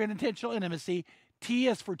is for intentional intimacy. T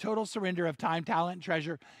is for total surrender of time, talent, and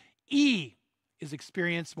treasure. E is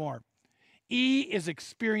experience more. E is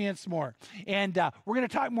experience more. And we're going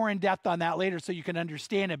to talk more in depth on that later so you can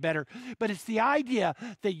understand it better. But it's the idea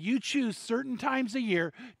that you choose certain times a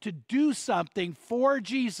year to do something for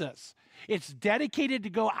Jesus. It's dedicated to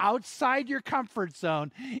go outside your comfort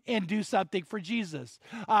zone and do something for Jesus.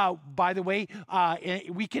 By the way,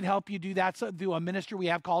 we can help you do that through a ministry we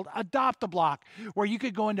have called Adopt a Block, where you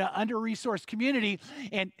could go into under-resourced community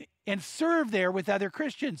and serve there with other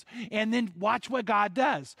Christians, and then watch what God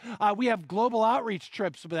does. We have global outreach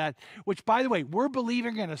trips with that, which, by the way, we're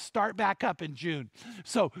believing are going to start back up in June.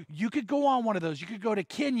 So you could go on one of those. You could go to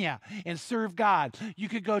Kenya and serve God. You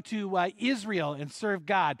could go to Israel and serve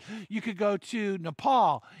God. You could go to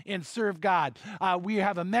Nepal and serve God. We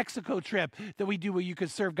have a Mexico trip that we do where you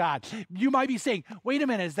could serve God. You might be saying, wait a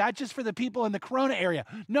minute, is that just for the people in the Corona area?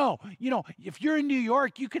 No, if you're in New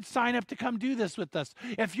York, you could sign up to come do this with us.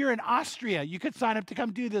 If you're in Austria, you could sign up to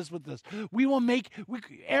come do this with us.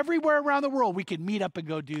 Everywhere around the world, we can meet up and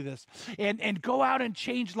go do this and go out and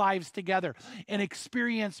change lives together and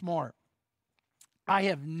experience more. I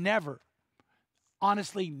have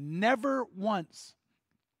honestly never once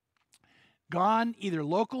gone either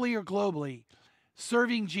locally or globally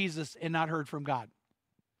serving Jesus and not heard from God.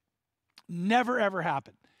 Never, ever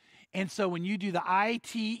happened. And so when you do the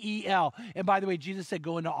ITEL, and by the way, Jesus said,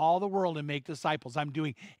 go into all the world and make disciples. I'm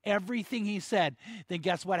doing everything he said. Then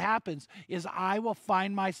guess what happens is I will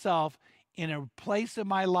find myself in a place in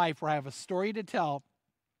my life where I have a story to tell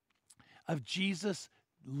of Jesus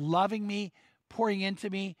loving me, pouring into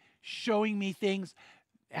me, showing me things,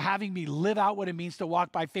 having me live out what it means to walk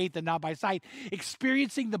by faith and not by sight,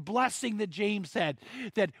 experiencing the blessing that James said,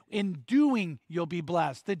 that in doing you'll be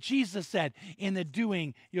blessed, that Jesus said, in the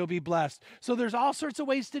doing you'll be blessed. So there's all sorts of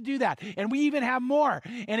ways to do that. And we even have more.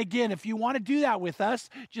 And again, if you want to do that with us,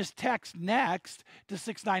 just text NEXT to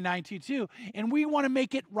 69922, and we want to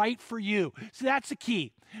make it right for you. So that's the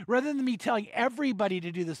key. Rather than me telling everybody to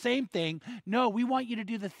do the same thing, no, we want you to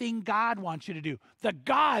do the thing God wants you to do, the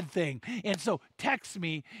God thing. And so text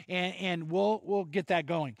me and we'll get that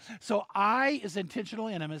going. So I is intentional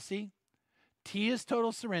intimacy. T is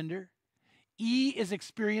total surrender. E is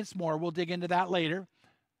experience more. We'll dig into that later.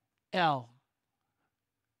 L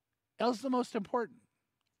is the most important.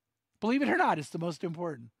 Believe it or not, it's the most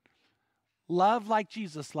important. Love like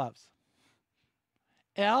Jesus loves.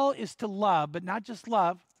 L is to love, but not just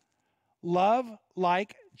love. Love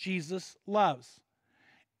like Jesus loves.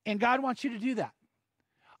 And God wants you to do that.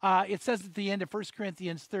 It says at the end of 1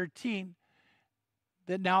 Corinthians 13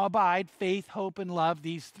 that now abide faith, hope, and love,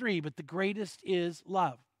 these three, but the greatest is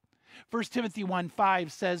love. 1 Timothy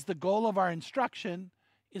 1:5 says the goal of our instruction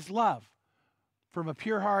is love from a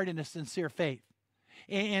pure heart and a sincere faith.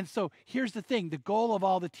 And so here's the thing. The goal of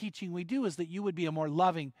all the teaching we do is that you would be a more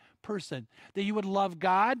loving person, that you would love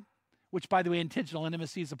God, which, by the way, intentional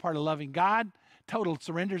intimacy is a part of loving God. Total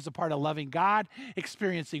surrender is a part of loving God.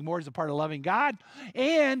 Experiencing more is a part of loving God.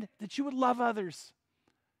 And that you would love others.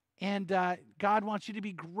 And God wants you to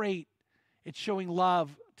be great at showing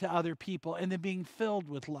love to other people and then being filled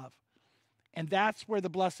with love. And that's where the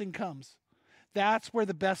blessing comes. That's where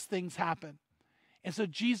the best things happen. And so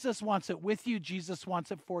Jesus wants it with you. Jesus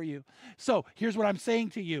wants it for you. So here's what I'm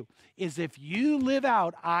saying to you is if you live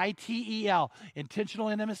out ITEL, intentional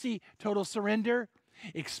intimacy, total surrender,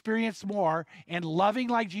 experience more, and loving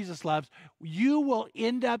like Jesus loves, you will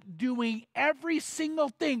end up doing every single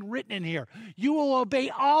thing written in here. You will obey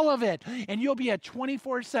all of it, and you'll be a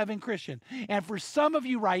 24/7 Christian. And for some of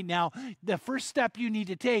you right now, the first step you need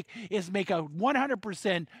to take is make a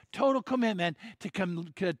 100% total commitment to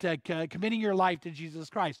committing your life to Jesus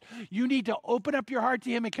Christ. You need to open up your heart to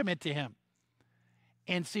him and commit to him.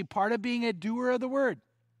 And see, part of being a doer of the word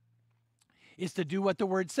is to do what the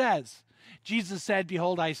word says. Jesus said,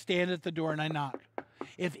 behold, I stand at the door and I knock.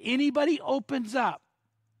 If anybody opens up,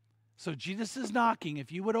 so Jesus is knocking,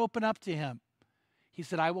 if you would open up to him, he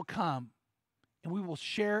said, I will come and we will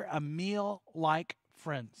share a meal like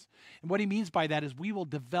friends. And what he means by that is we will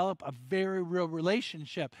develop a very real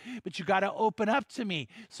relationship. But you got to open up to me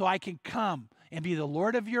so I can come and be the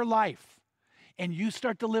Lord of your life. And you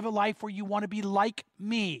start to live a life where you want to be like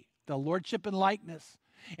me, the lordship and likeness.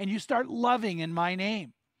 And you start loving in my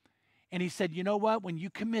name. And he said, you know what? When you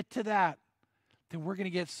commit to that, then we're going to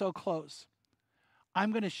get so close.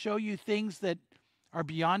 I'm going to show you things that are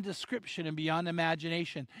beyond description and beyond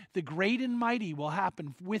imagination. The great and mighty will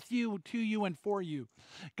happen with you, to you, and for you.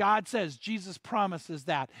 God says, Jesus promises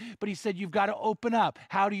that. But he said, you've got to open up.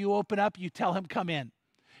 How do you open up? You tell him, come in.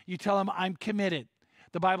 You tell him, I'm committed.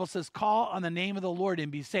 The Bible says, call on the name of the Lord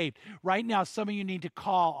and be saved. Right now, some of you need to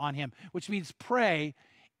call on him, which means pray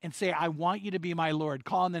and say, I want you to be my Lord.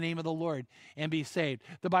 Call on the name of the Lord and be saved.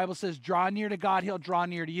 The Bible says, draw near to God, he'll draw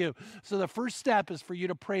near to you. So the first step is for you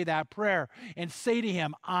to pray that prayer and say to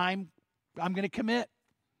him, I'm going to commit.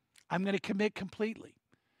 I'm going to commit completely.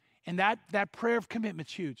 And that prayer of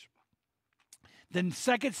commitment's huge. The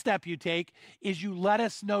second step you take is you let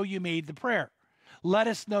us know you made the prayer. Let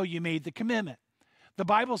us know you made the commitment. The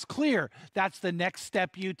Bible's clear. That's the next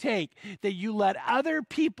step you take, that you let other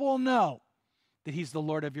people know that he's the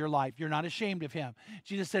Lord of your life. You're not ashamed of him.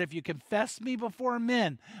 Jesus said, if you confess me before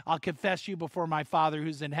men, I'll confess you before my Father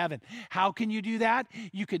who's in heaven. How can you do that?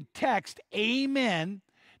 You can text amen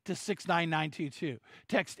to 69922.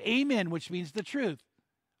 Text amen, which means the truth,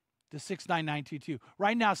 to 69922.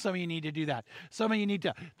 Right now, some of you need to do that. Some of you need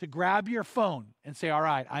to grab your phone and say, all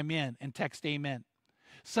right, I'm in, and text amen.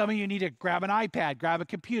 Some of you need to grab an iPad, grab a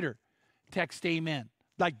computer, text amen.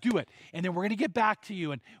 Like, do it. And then we're going to get back to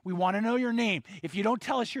you, and we want to know your name. If you don't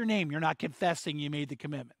tell us your name, you're not confessing you made the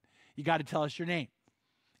commitment. You got to tell us your name.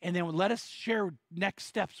 And then let us share next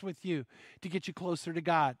steps with you to get you closer to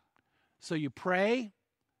God. So you pray,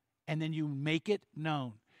 and then you make it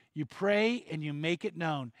known. You pray, and you make it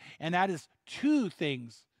known. And that is two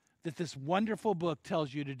things that this wonderful book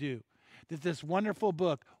tells you to do, that this wonderful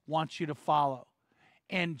book wants you to follow.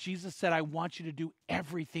 And Jesus said, I want you to do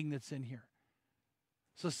everything that's in here.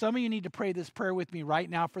 So some of you need to pray this prayer with me right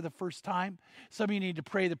now for the first time. Some of you need to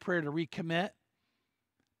pray the prayer to recommit.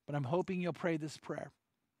 But I'm hoping you'll pray this prayer.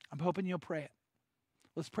 I'm hoping you'll pray it.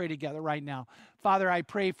 Let's pray together right now. Father, I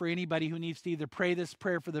pray for anybody who needs to either pray this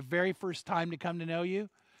prayer for the very first time to come to know you,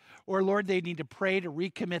 or Lord, they need to pray to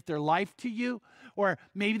recommit their life to you, or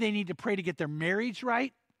maybe they need to pray to get their marriage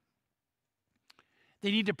right.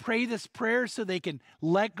 They need to pray this prayer so they can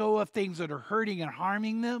let go of things that are hurting and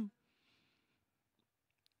harming them.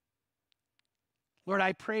 Lord,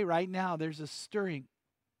 I pray right now there's a stirring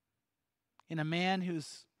in a man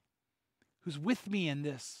who's with me in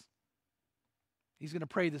this. He's going to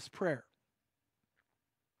pray this prayer.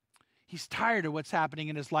 He's tired of what's happening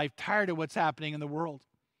in his life, tired of what's happening in the world.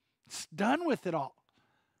 It's done with it all.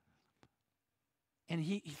 And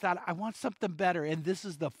he thought, I want something better, and this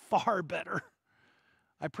is the far better.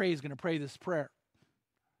 I pray he's going to pray this prayer.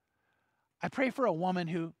 I pray for a woman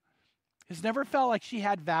who has never felt like she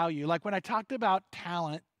had value. Like when I talked about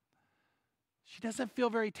talent, she doesn't feel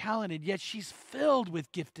very talented, yet she's filled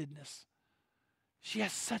with giftedness. She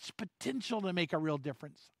has such potential to make a real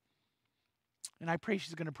difference. And I pray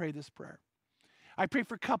she's going to pray this prayer. I pray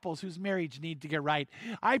for couples whose marriage need to get right.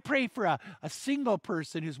 I pray for a single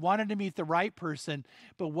person who's wanted to meet the right person,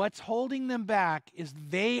 but what's holding them back is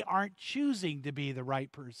they aren't choosing to be the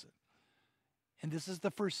right person. And this is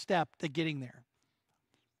the first step to getting there.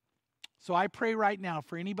 So I pray right now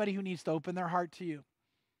for anybody who needs to open their heart to you,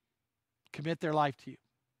 commit their life to you.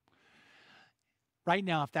 Right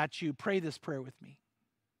now, if that's you, pray this prayer with me.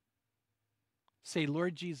 Say,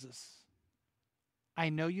 Lord Jesus, I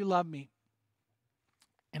know you love me,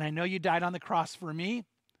 and I know you died on the cross for me,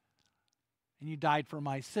 and you died for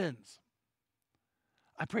my sins.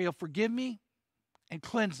 I pray you'll forgive me and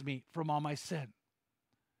cleanse me from all my sin.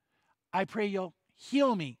 I pray you'll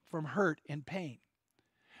heal me from hurt and pain.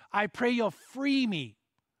 I pray you'll free me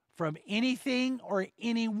from anything or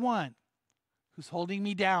anyone who's holding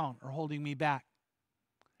me down or holding me back.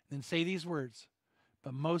 Then say these words,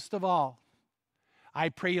 but most of all, I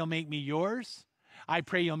pray you'll make me yours. I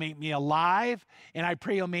pray you'll make me alive, and I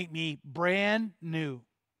pray you'll make me brand new.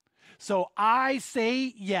 So I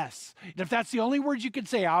say yes. And if that's the only word you can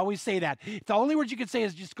say, I always say that. If the only word you can say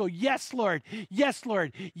is just go, yes, Lord, yes,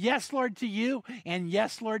 Lord, yes, Lord, to you, and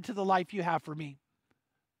yes, Lord, to the life you have for me.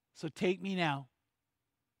 So take me now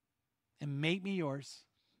and make me yours.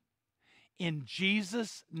 In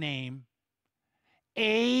Jesus' name,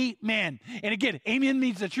 Amen. And again, amen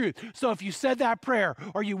means the truth. So if you said that prayer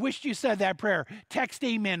or you wished you said that prayer, text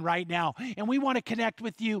amen right now. And we want to connect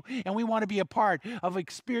with you, and we want to be a part of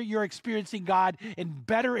you're experiencing God in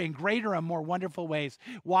better and greater and more wonderful ways.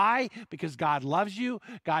 Why? Because God loves you,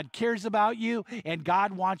 God cares about you, and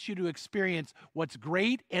God wants you to experience what's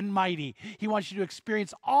great and mighty. He wants you to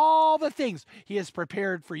experience all the things He has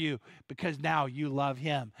prepared for you because now you love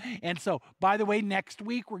Him. And so, by the way, next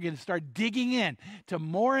week we're going to start digging in to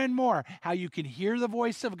more and more how you can hear the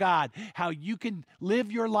voice of God, how you can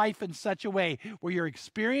live your life in such a way where you're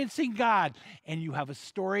experiencing God and you have a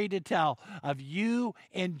story to tell of you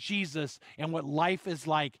and Jesus and what life is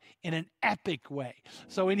like in an epic way.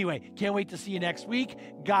 So anyway, can't wait to see you next week.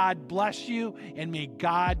 God bless you, and may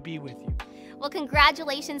God be with you. Well,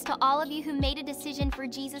 congratulations to all of you who made a decision for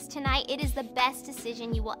Jesus tonight. It is the best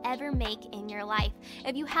decision you will ever make in your life.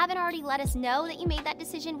 If you haven't already let us know that you made that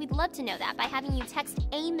decision, we'd love to know that by having you text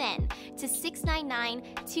AMEN to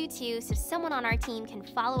 69922 so someone on our team can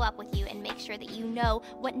follow up with you and make sure that you know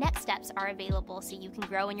what next steps are available so you can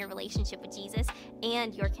grow in your relationship with Jesus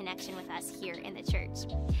and your connection with us here in the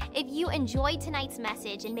church. If you enjoyed tonight's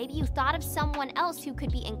message and maybe you thought of someone else who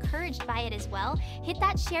could be encouraged by it as well, hit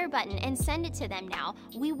that share button and send it to them now.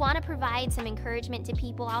 We want to provide some encouragement to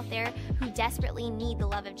people out there who desperately need the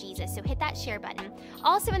love of Jesus, so hit that share button.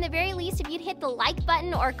 Also, in the very least, if you'd hit the like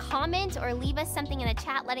button or comment or leave us something in the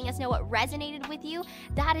chat letting us know what resonated with you,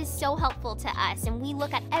 that is so helpful to us, and we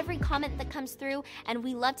look at every comment that comes through, and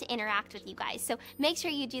we love to interact with you guys, so make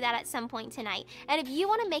sure you do that at some point tonight. And if you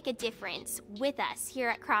want to make a difference with us here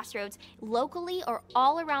at Crossroads, locally or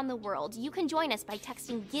all around the world, you can join us by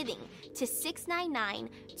texting GIVING to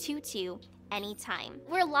 69922 anytime.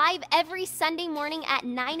 We're live every Sunday morning at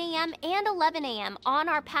 9 a.m. and 11 a.m. on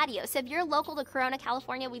our patio. So if you're local to Corona,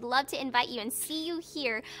 California, we'd love to invite you and see you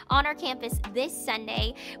here on our campus this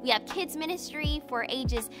Sunday. We have kids ministry for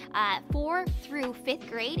ages 4 through 5th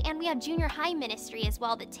grade, and we have junior high ministry as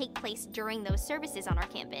well that take place during those services on our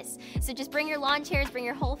campus. So just bring your lawn chairs, bring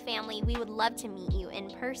your whole family. We would love to meet you in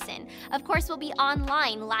person. Of course, we'll be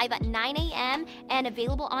online live at 9 a.m. and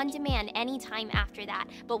available on demand anytime after that.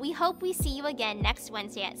 But we hope we see you again next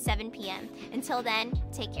Wednesday at 7 p.m. Until then,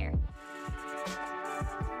 take care.